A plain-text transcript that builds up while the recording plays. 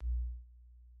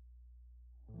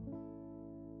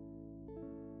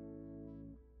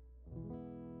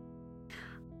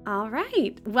All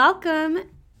right. Welcome,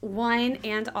 one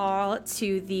and all,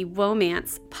 to the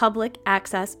Womance Public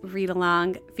Access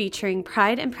Read-Along featuring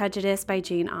Pride and Prejudice by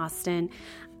Jane Austen.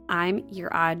 I'm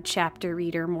your odd chapter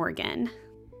reader, Morgan.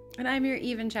 And I'm your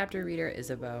even chapter reader,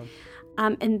 Isabeau.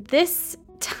 And this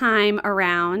time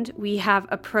around, we have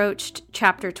approached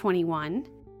chapter 21.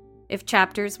 If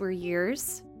chapters were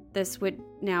years, this would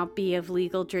now be of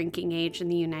legal drinking age in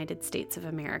the United States of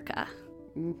America.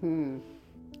 Mm-hmm.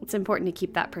 It's important to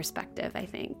keep that perspective, I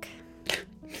think.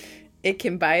 It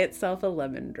can buy itself a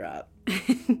lemon drop.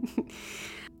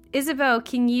 Isabeau,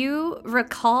 can you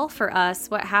recall for us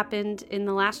what happened in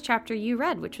the last chapter you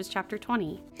read, which was chapter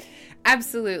 20?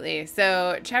 Absolutely.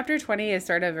 So chapter 20 is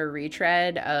sort of a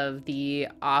retread of the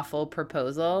awful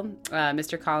proposal.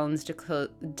 Mr. Collins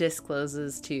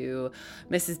discloses to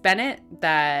Mrs. Bennet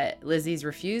that Lizzy's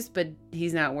refused, but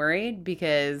he's not worried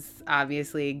because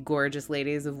obviously gorgeous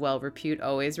ladies of well repute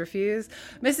always refuse.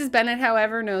 Mrs. Bennet,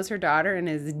 however, knows her daughter and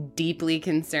is deeply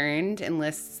concerned,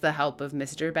 enlists the help of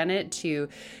Mr. Bennet to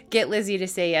get Lizzy to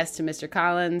say yes to Mr.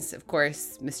 Collins. Of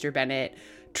course, Mr. Bennet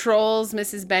trolls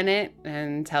Mrs. Bennet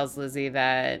and tells Lizzy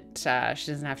that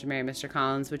she doesn't have to marry Mr.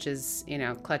 Collins, which is,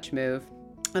 clutch move.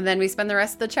 And then we spend the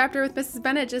rest of the chapter with Mrs.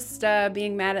 Bennet just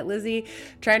being mad at Lizzy,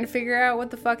 trying to figure out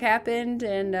what the fuck happened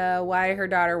and why her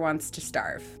daughter wants to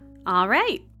starve. All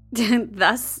right.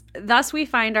 Thus we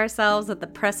find ourselves at the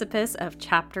precipice of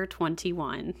chapter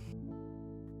 21.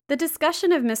 The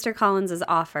discussion of Mr. Collins's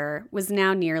offer was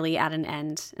now nearly at an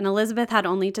end, and Elizabeth had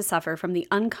only to suffer from the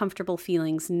uncomfortable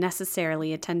feelings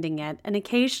necessarily attending it, and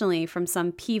occasionally from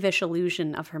some peevish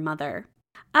allusion of her mother.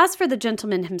 As for the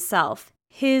gentleman himself,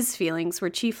 his feelings were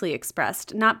chiefly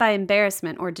expressed not by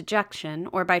embarrassment or dejection,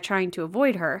 or by trying to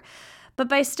avoid her, but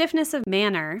by stiffness of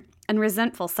manner and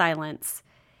resentful silence.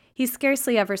 He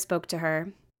scarcely ever spoke to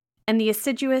her, and the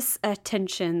assiduous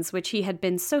attentions which he had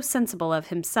been so sensible of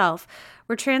himself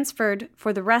were transferred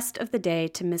for the rest of the day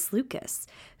to Miss Lucas,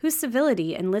 whose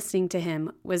civility in listening to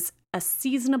him was a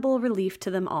seasonable relief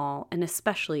to them all, and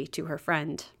especially to her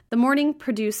friend. The morning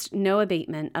produced no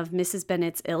abatement of Mrs.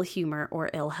 Bennet's ill humor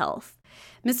or ill health.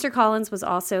 Mr. Collins was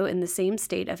also in the same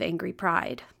state of angry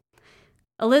pride.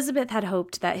 Elizabeth had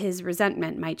hoped that his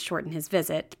resentment might shorten his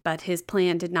visit, but his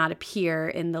plan did not appear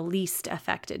in the least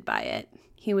affected by it.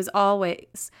 He was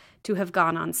always to have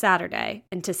gone on Saturday,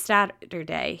 and to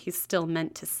Saturday he still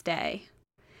meant to stay.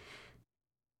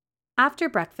 After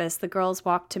breakfast, the girls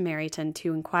walked to Meryton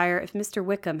to inquire if Mr.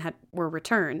 Wickham were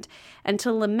returned, and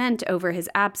to lament over his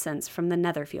absence from the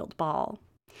Netherfield ball.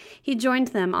 He joined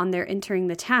them on their entering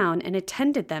the town, and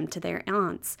attended them to their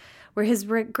aunt's, where his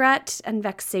regret and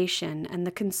vexation, and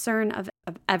the concern of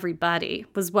everybody,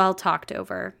 was well talked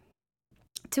over.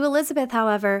 To Elizabeth,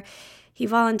 however, he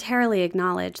voluntarily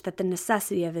acknowledged that the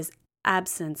necessity of his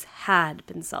absence had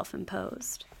been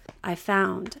self-imposed. "I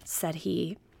found," said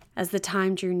he, as the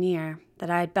time drew near, "that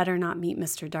I had better not meet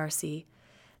Mr. Darcy,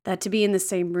 that to be in the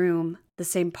same room, the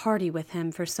same party with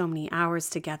him for so many hours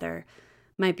together,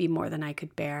 might be more than I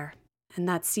could bear, and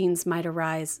that scenes might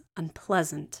arise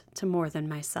unpleasant to more than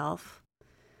myself."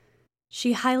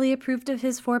 She highly approved of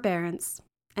his forbearance,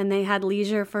 and they had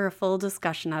leisure for a full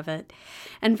discussion of it,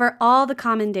 and for all the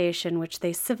commendation which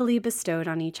they civilly bestowed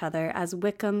on each other as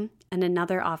Wickham and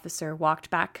another officer walked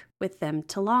back with them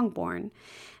to Longbourn,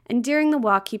 and during the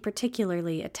walk he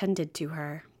particularly attended to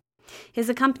her. His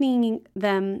accompanying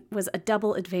them was a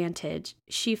double advantage.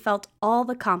 She felt all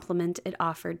the compliment it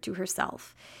offered to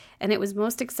herself, and it was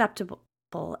most acceptable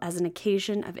as an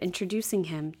occasion of introducing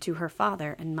him to her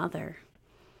father and mother.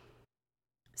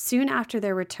 Soon after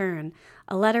their return,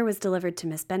 a letter was delivered to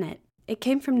Miss Bennet. It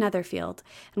came from Netherfield,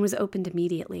 and was opened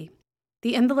immediately.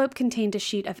 The envelope contained a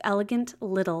sheet of elegant,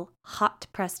 little,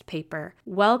 hot-pressed paper,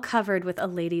 well covered with a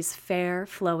lady's fair,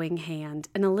 flowing hand,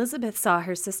 and Elizabeth saw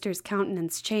her sister's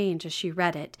countenance change as she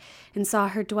read it, and saw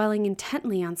her dwelling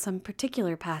intently on some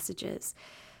particular passages.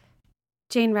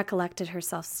 Jane recollected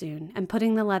herself soon, and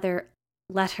putting the letter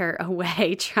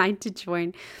away, tried to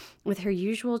join with her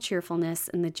usual cheerfulness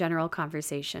in the general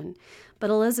conversation, but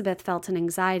Elizabeth felt an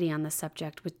anxiety on the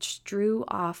subject which drew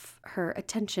off her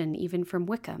attention even from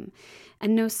Wickham,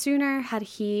 and no sooner had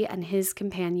he and his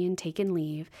companion taken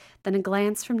leave than a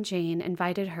glance from Jane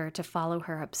invited her to follow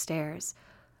her upstairs.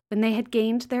 When they had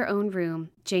gained their own room,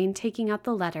 Jane, taking out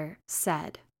the letter,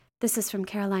 said, "This is from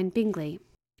Caroline Bingley.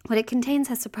 What it contains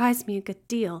has surprised me a good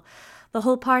deal. The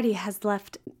whole party has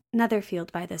left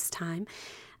Netherfield by this time,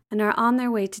 and are on their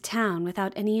way to town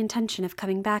without any intention of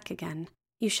coming back again.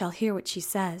 You shall hear what she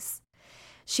says."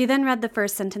 She then read the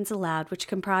first sentence aloud, which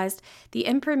comprised the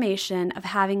information of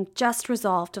having just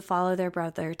resolved to follow their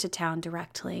brother to town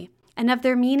directly, and of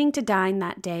their meaning to dine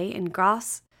that day in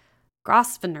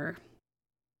Grosvenor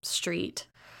Street.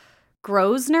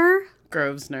 Grosvenor?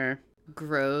 Grosvenor.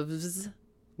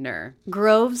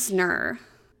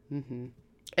 Mm-hmm.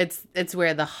 It's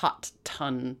where the hot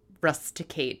ton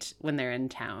rusticate when they're in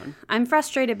town. I'm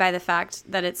frustrated by the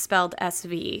fact that it's spelled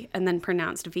SV and then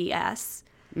pronounced VS.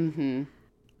 Mm-hmm.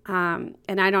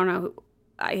 And I don't know.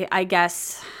 I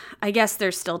guess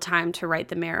there's still time to write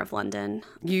the Mayor of London.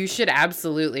 You should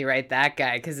absolutely write that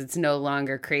guy because it's no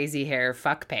longer crazy hair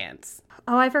fuck pants.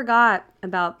 Oh, I forgot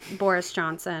about Boris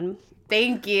Johnson.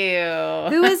 Thank you.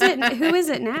 Who is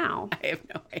it now? I have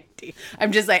no idea.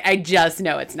 I'm just like, I just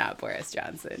know it's not Boris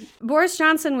Johnson. Boris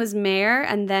Johnson was mayor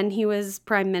and then he was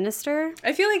prime minister.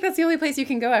 I feel like that's the only place you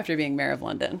can go after being mayor of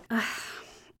London.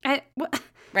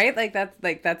 Right? Like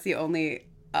that's the only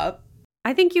up.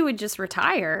 I think you would just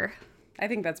retire. I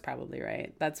think that's probably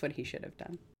right. That's what he should have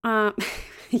done.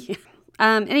 Yeah.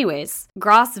 Anyways,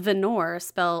 Grosvenor,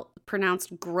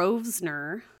 pronounced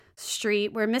Grosvenor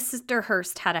Street, where Mr.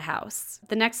 Hurst had a house.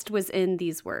 The next was in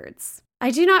these words. I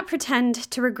do not pretend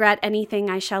to regret anything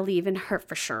I shall leave in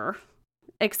Hertfordshire,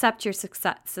 except your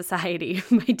society,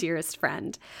 my dearest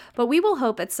friend. But we will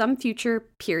hope at some future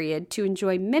period to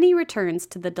enjoy many returns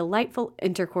to the delightful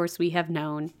intercourse we have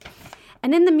known,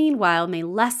 and in the meanwhile may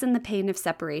lessen the pain of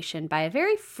separation by a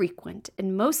very frequent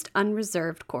and most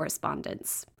unreserved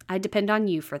correspondence. I depend on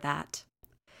you for that.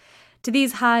 To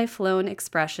these high-flown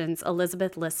expressions,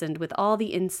 Elizabeth listened with all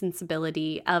the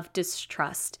insensibility of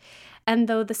distrust, and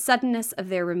though the suddenness of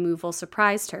their removal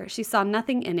surprised her, she saw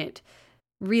nothing in it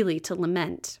really to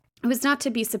lament. It was not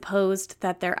to be supposed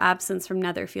that their absence from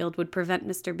Netherfield would prevent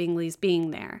Mr. Bingley's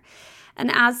being there, and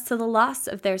as to the loss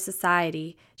of their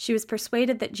society, she was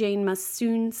persuaded that Jane must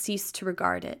soon cease to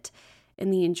regard it in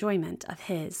the enjoyment of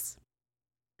his.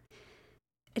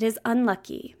 It is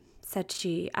unlucky, said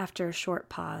she, after a short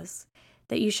pause,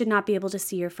 that you should not be able to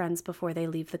see your friends before they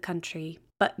leave the country.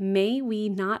 But may we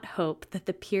not hope that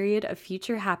the period of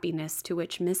future happiness to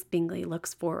which Miss Bingley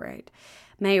looks forward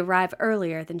may arrive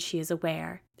earlier than she is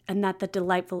aware, and that the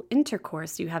delightful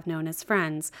intercourse you have known as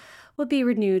friends will be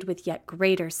renewed with yet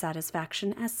greater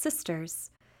satisfaction as sisters.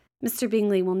 Mr.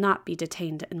 Bingley will not be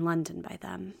detained in London by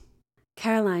them.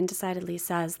 Caroline decidedly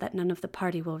says that none of the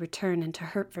party will return into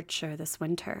Hertfordshire this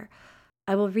winter.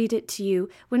 I will read it to you.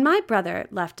 When my brother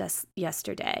left us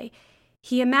yesterday,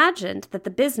 he imagined that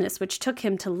the business which took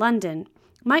him to London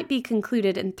might be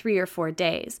concluded in 3 or 4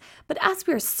 days, but as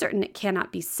we are certain it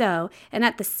cannot be so, and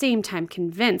at the same time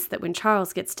convinced that when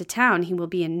Charles gets to town he will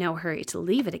be in no hurry to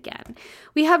leave it again,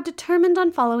 we have determined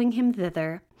on following him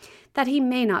thither, that he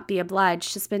may not be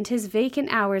obliged to spend his vacant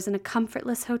hours in a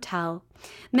comfortless hotel.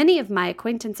 Many of my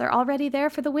acquaintance are already there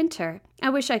for the winter.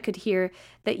 I wish I could hear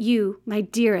that you, my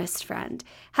dearest friend,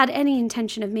 had any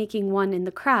intention of making one in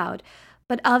the crowd,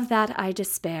 but of that I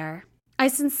despair. I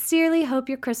sincerely hope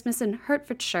your Christmas in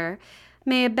Hertfordshire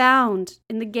may abound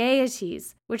in the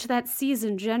gaieties which that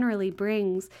season generally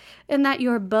brings, and that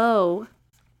your beaux,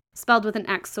 spelled with an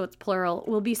X so it's plural,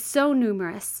 will be so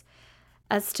numerous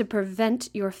as to prevent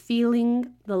your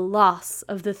feeling the loss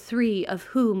of the 3 of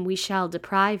whom we shall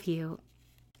deprive you.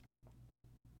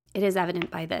 It is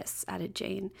evident by this, added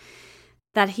Jane,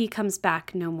 that he comes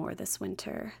back no more this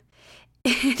winter.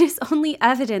 It is only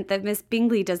evident that Miss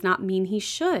Bingley does not mean he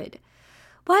should.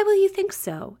 Why will you think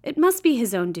so? It must be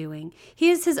his own doing. He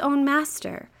is his own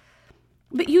master.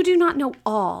 But you do not know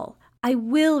all. I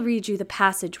will read you the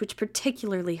passage which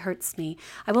particularly hurts me.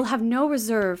 I will have no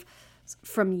reserve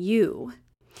from you.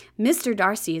 Mr.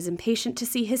 Darcy is impatient to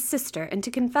see his sister, and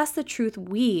to confess the truth,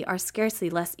 we are scarcely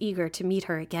less eager to meet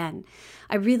her again.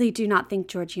 I really do not think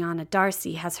Georgiana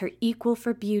Darcy has her equal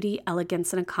for beauty,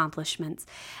 elegance, and accomplishments,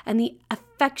 and the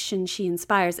affection she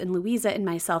inspires in Louisa and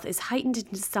myself is heightened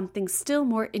into something still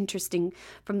more interesting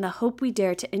from the hope we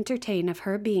dare to entertain of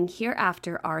her being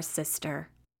hereafter our sister.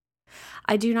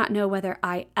 I do not know whether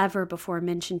I ever before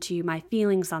mentioned to you my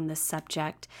feelings on this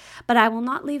subject, but I will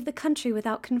not leave the country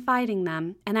without confiding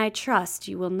them, and I trust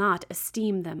you will not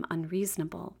esteem them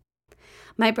unreasonable.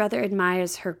 My brother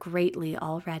admires her greatly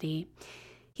already.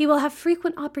 He will have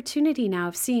frequent opportunity now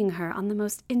of seeing her on the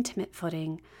most intimate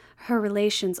footing. Her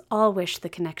relations all wish the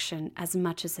connection as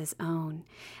much as his own,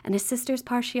 and his sister's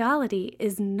partiality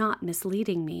is not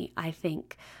misleading me, I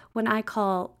think, when I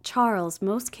call Charles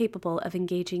most capable of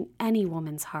engaging any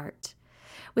woman's heart.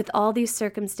 With all these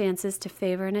circumstances to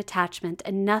favor an attachment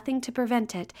and nothing to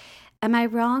prevent it, am I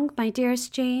wrong, my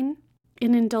dearest Jane,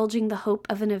 in indulging the hope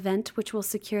of an event which will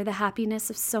secure the happiness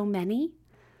of so many?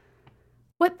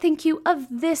 "What think you of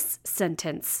this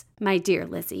sentence, my dear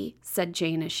Lizzy?" said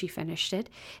Jane as she finished it.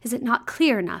 "Is it not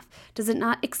clear enough? Does it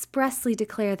not expressly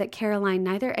declare that Caroline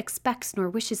neither expects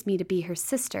nor wishes me to be her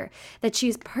sister, that she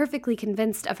is perfectly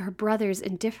convinced of her brother's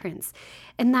indifference,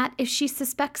 and that if she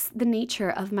suspects the nature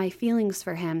of my feelings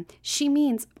for him, she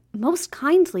means most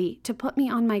kindly to put me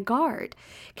on my guard?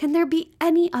 Can there be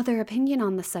any other opinion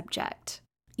on the subject?"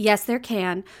 "Yes, there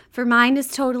can, for mine is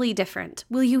totally different.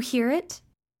 Will you hear it?"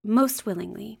 "Most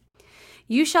willingly."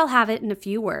 "You shall have it in a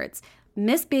few words.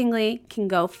 Miss Bingley can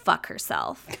go fuck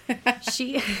herself."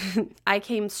 I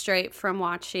came straight from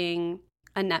watching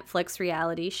a Netflix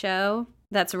reality show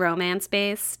that's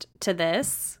romance-based to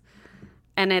this,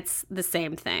 and it's the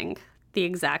same thing. The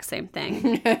exact same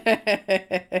thing.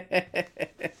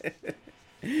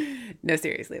 No,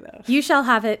 seriously, though. "You shall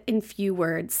have it in few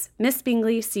words. Miss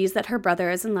Bingley sees that her brother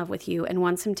is in love with you and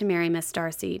wants him to marry Miss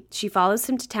Darcy. She follows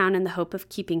him to town in the hope of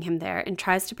keeping him there and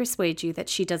tries to persuade you that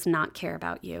she does not care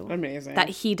about you." Amazing. "That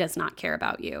he does not care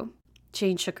about you."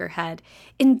 Jane shook her head.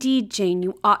 "Indeed, Jane,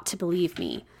 you ought to believe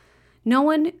me. No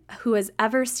one who has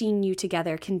ever seen you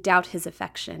together can doubt his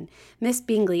affection. Miss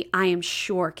Bingley, I am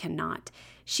sure, cannot.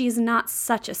 She is not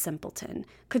such a simpleton.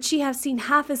 Could she have seen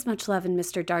half as much love in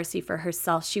Mr. Darcy for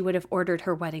herself, she would have ordered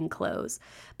her wedding clothes.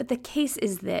 But the case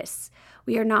is this.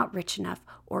 We are not rich enough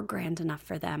or grand enough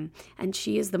for them, and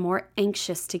she is the more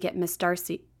anxious to get Miss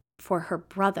Darcy for her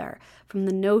brother from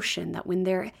the notion that when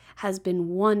there has been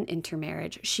one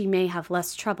intermarriage, she may have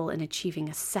less trouble in achieving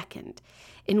a second,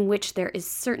 in which there is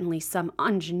certainly some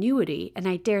ingenuity, and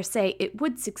I dare say it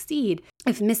would succeed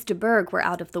if Miss de Bourgh were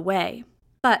out of the way.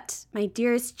 But, my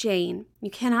dearest Jane,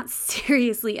 you cannot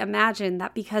seriously imagine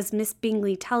that because Miss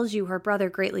Bingley tells you her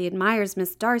brother greatly admires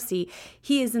Miss Darcy,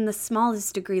 he is in the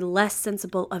smallest degree less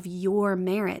sensible of your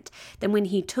merit than when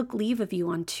he took leave of you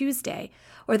on Tuesday,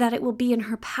 or that it will be in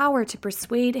her power to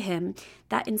persuade him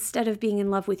that instead of being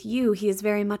in love with you, he is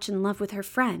very much in love with her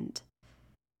friend."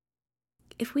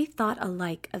 "If we thought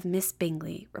alike of Miss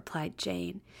Bingley," replied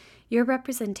Jane, "your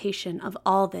representation of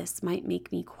all this might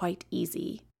make me quite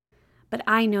easy. But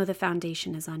I know the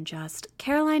foundation is unjust.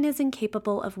 Caroline is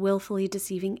incapable of willfully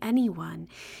deceiving anyone,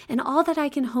 and all that I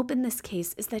can hope in this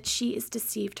case is that she is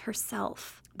deceived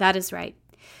herself." "That is right.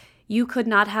 You could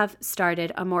not have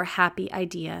started a more happy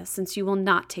idea, since you will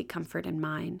not take comfort in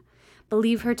mine.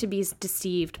 Believe her to be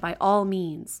deceived by all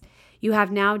means. You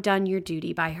have now done your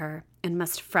duty by her, and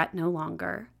must fret no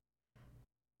longer."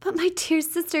 "But, my dear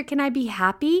sister, can I be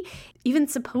happy, even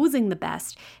supposing the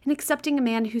best, in accepting a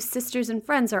man whose sisters and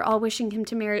friends are all wishing him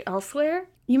to marry elsewhere?"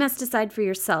 "You must decide for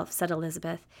yourself," said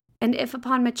Elizabeth. "And if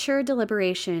upon mature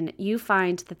deliberation you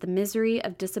find that the misery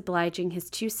of disobliging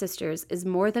his two sisters is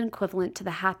more than equivalent to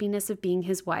the happiness of being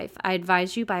his wife, I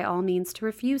advise you by all means to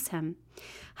refuse him."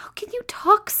 "How can you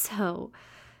talk so?"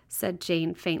 said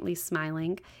Jane, faintly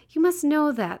smiling. "You must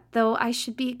know that, though I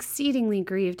should be exceedingly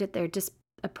grieved at their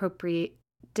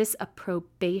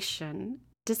disapprobation,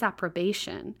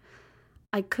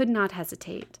 I could not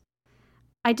hesitate."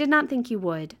 "I did not think you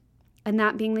would, and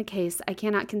that being the case, I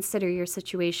cannot consider your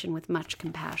situation with much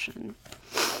compassion.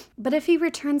 But if he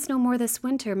returns no more this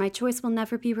winter, my choice will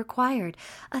never be required.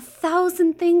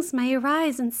 1,000 things may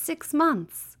arise in 6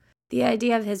 months." The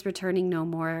idea of his returning no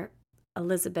more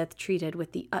Elizabeth treated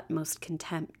with the utmost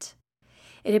contempt.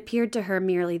 It appeared to her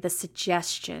merely the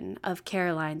suggestion of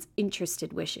Caroline's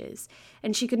interested wishes,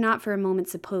 and she could not for a moment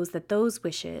suppose that those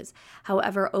wishes,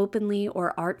 however openly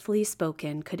or artfully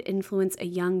spoken, could influence a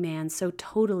young man so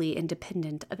totally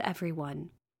independent of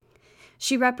everyone.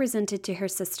 She represented to her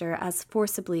sister as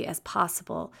forcibly as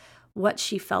possible what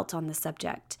she felt on the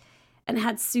subject, and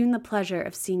had soon the pleasure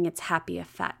of seeing its happy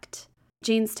effect.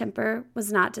 Jane's temper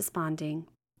was not desponding,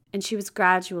 and she was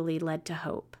gradually led to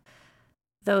hope,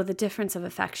 though the difference of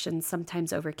affections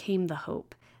sometimes overcame the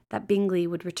hope, that Bingley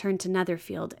would return to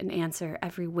Netherfield and answer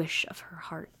every wish of her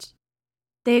heart.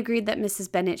 They agreed that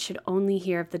Mrs. Bennet should only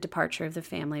hear of the departure of the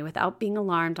family without being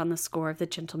alarmed on the score of the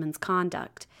gentleman's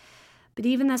conduct. But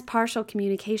even this partial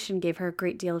communication gave her a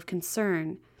great deal of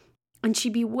concern, and she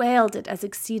bewailed it as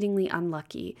exceedingly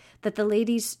unlucky that the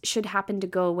ladies should happen to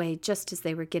go away just as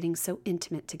they were getting so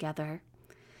intimate together.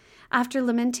 After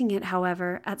lamenting it,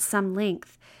 however, at some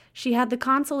length, she had the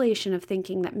consolation of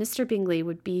thinking that Mr. Bingley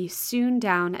would be soon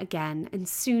down again and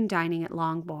soon dining at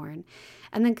Longbourn,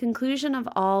 and the conclusion of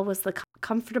all was the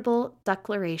comfortable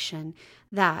declaration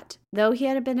that, though he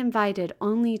had been invited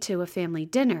only to a family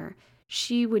dinner,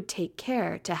 she would take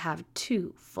care to have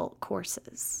 2 full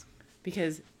courses.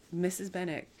 Because Mrs.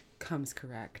 Bennet comes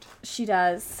correct. She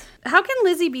does. How can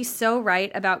Lizzy be so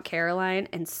right about Caroline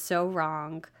and so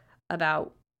wrong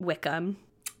about Wickham?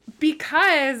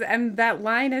 Because, and that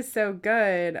line is so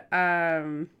good,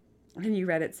 and you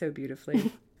read it so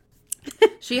beautifully.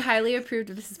 She highly approved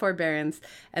of his forbearance,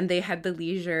 and they had the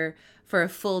leisure for a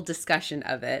full discussion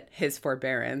of it, his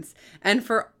forbearance, and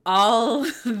for all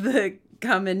the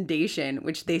commendation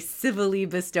which they civilly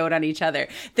bestowed on each other.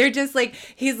 They're just like,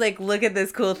 he's like, look at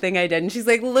this cool thing I did. And she's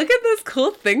like, look at this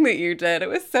cool thing that you did. It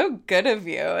was so good of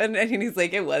you. And he's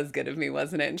like, it was good of me,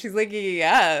 wasn't it? And she's like,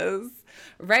 yes.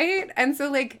 Right? And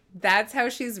so, like, that's how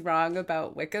she's wrong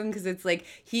about Wickham, because it's like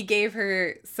he gave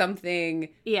her something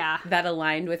that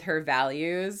aligned with her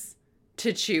values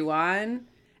to chew on.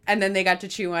 And then they got to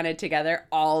chew on it together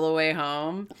all the way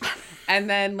home. And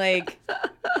then, like,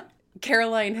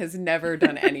 Caroline has never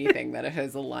done anything that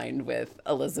has aligned with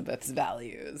Elizabeth's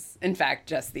values. In fact,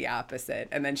 just the opposite.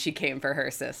 And then she came for her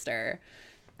sister.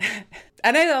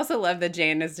 And I also love that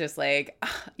Jane is just like,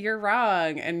 oh, you're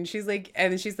wrong. And she's like,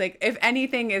 if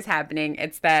anything is happening,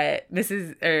 it's that Miss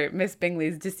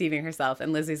Bingley's deceiving herself.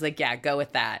 And Lizzie's like, yeah, go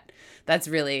with that. That's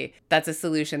a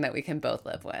solution that we can both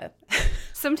live with.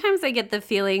 Sometimes I get the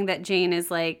feeling that Jane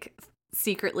is like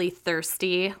secretly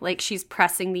thirsty, like she's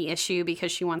pressing the issue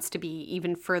because she wants to be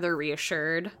even further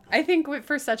reassured. I think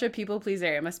for such a people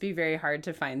pleaser, it must be very hard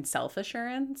to find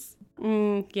self-assurance.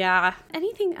 Yeah.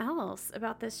 Anything else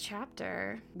about this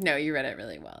chapter? No, you read it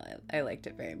really well. I liked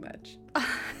it very much.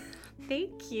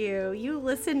 Thank you. You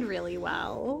listened really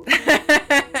well.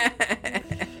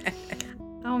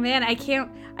 Oh man, I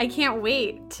can't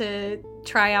wait to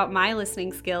try out my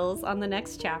listening skills on the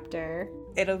next chapter.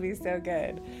 It'll be so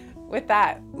good. With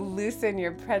that, loosen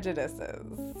your prejudices.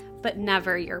 But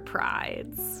never your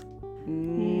prides.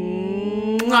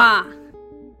 Mwah!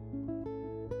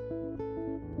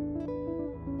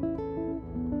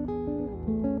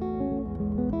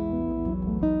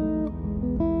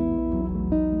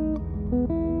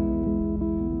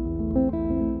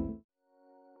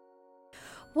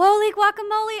 Woly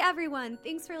guacamole, everyone!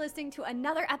 Thanks for listening to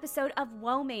another episode of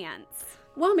Womance.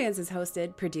 Womance is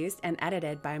hosted, produced, and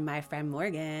edited by my friend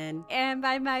Morgan. And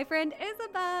by my friend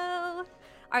Isabel.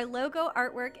 Our logo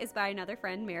artwork is by another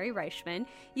friend, Mary Reichman.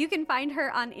 You can find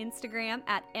her on Instagram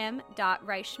at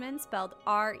m.reichman, spelled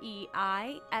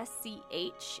REISCHMANN.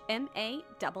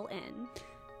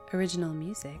 Original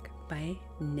music by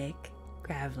Nick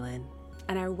Gravlin.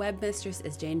 And our webmistress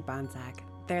is Jane Bonsack.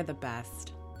 They're the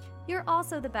best. You're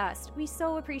also the best. We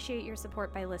so appreciate your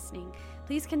support by listening.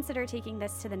 Please consider taking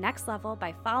this to the next level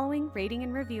by following, rating,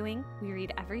 and reviewing. We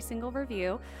read every single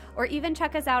review. Or even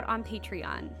check us out on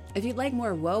Patreon. If you'd like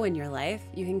more woe in your life,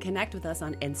 you can connect with us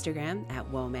on Instagram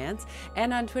at Womance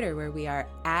and on Twitter where we are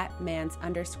at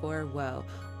 @mance_woe.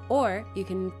 Or you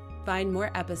can find more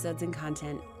episodes and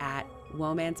content at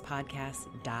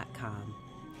womancepodcast.com.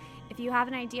 If you have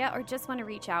an idea or just want to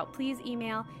reach out, please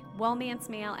email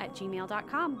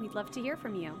womancemail@gmail.com. We'd love to hear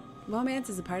from you. Womance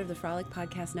is a part of the Frolic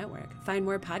Podcast Network. Find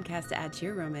more podcasts to add to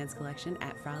your romance collection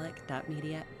at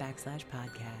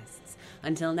frolic.media/podcasts.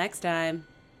 Until next time.